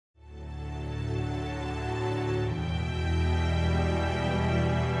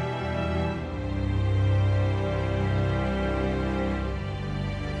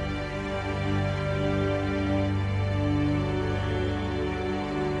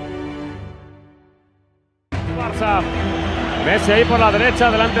Barça. Messi ahí por la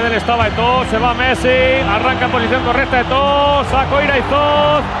derecha, delante de él estaba Eto'o, se va Messi, arranca en posición correcta Eto'o, sacó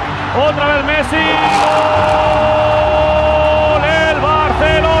Iraizoz, otra vez Messi, ¡gol! ¡El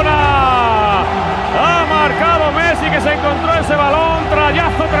Barcelona! Ha marcado Messi, que se encontró ese balón,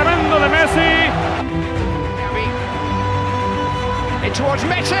 trayazo tremendo de Messi. In towards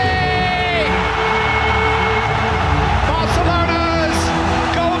Messi! Barcelona's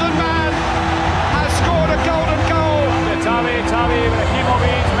golden man has scored a golden goal. Xavi,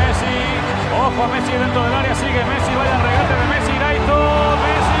 Ibrahimovic, Messi, ojo a Messi dentro del área, sigue Messi, vaya regate de Messi, Iraizoz,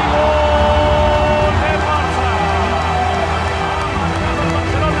 Messi, gol del Barça. Ha marcado el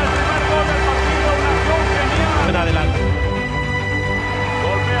Barcelona el primer gol del partido, una acción genial. En adelante.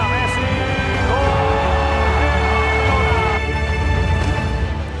 Golpea Messi, gol del Barcelona.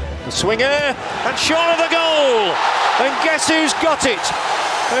 The swinger, and short of the goal, and guess who's got it?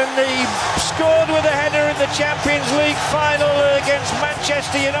 And he scored with a header in the Champions League final against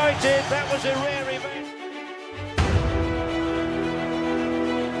Manchester United. That was a rare event.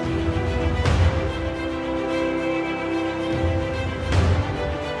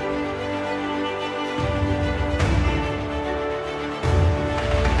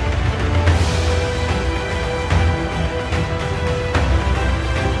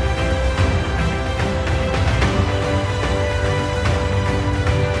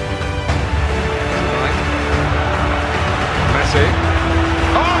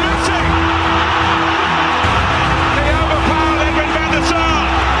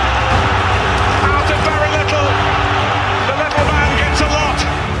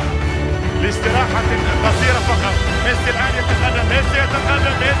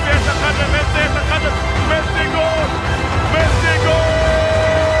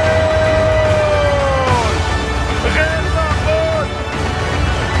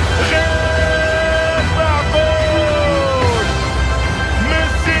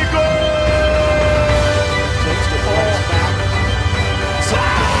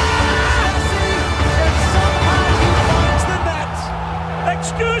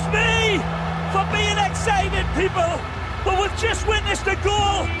 Excuse me for being excited, people, but we've just witnessed a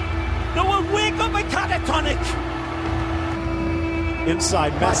goal that will wake up a catatonic.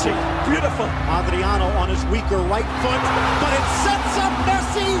 Inside Messi, Beautiful. Adriano on his weaker right foot, but it sets up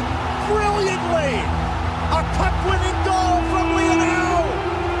Messi brilliantly. A puck-winning goal from Lionel,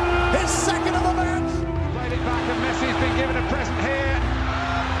 his second of the match. Played it back and Messi's been given a present here,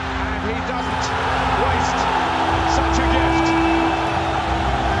 and he doesn't waste such a gift.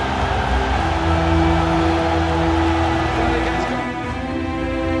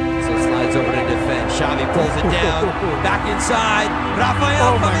 Over to defend. Xavi pulls it down. Back inside.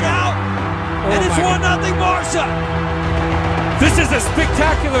 Rafael coming out. And it's 1-0 Barca. This is a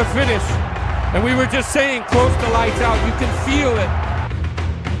spectacular finish. And we were just saying, close the lights out. You can feel it.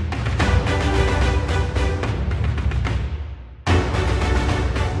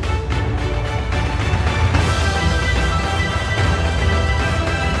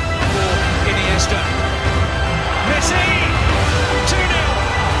 Iniesta. Messi! 2-0.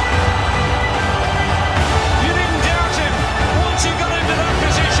 He got into that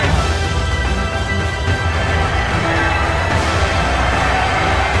position.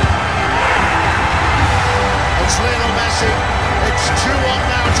 It's Lionel Messi. It's 2-1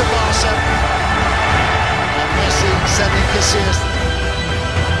 now to Barca. And Messi sending Casillas.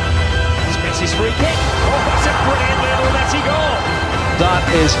 It's Messi's free kick. Oh, that's a brilliant Lionel Messi goal. That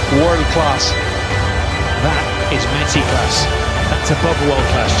is world class. That is Messi class. That's above world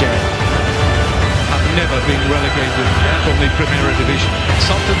class, Jerry. Never been relegated from the Primera Division.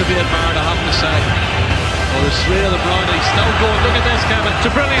 Something to be admired, I have to say. Well, the thrill of Brownie still going. Look at this, Kevin. It's a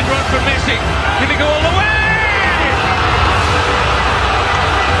brilliant run from Messi. Can he go all the way?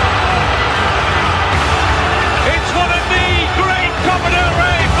 It's one of the great Copa del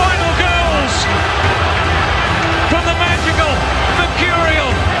Rey final goals from the magical,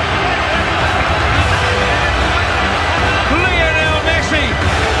 mercurial Lionel Messi.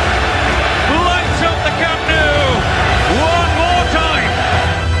 Lights up the Camp Nou one more time.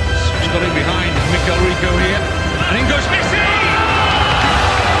 He's got it behind Mikel Rico here, and in goes Messi.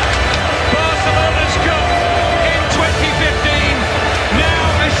 Barcelona's cup in 2015 now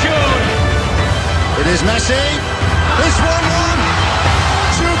assured. It is Messi. It's 1-1.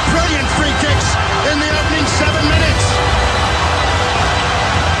 Two brilliant free kicks in the opening 7 minutes.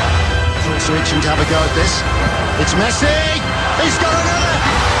 Also itching to have a go at this. It's Messi. He's got another.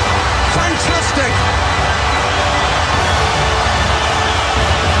 Fantastic!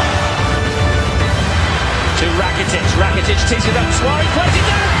 To Rakitic tees it up, Suarez plays it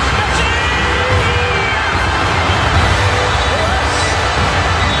down, Messi!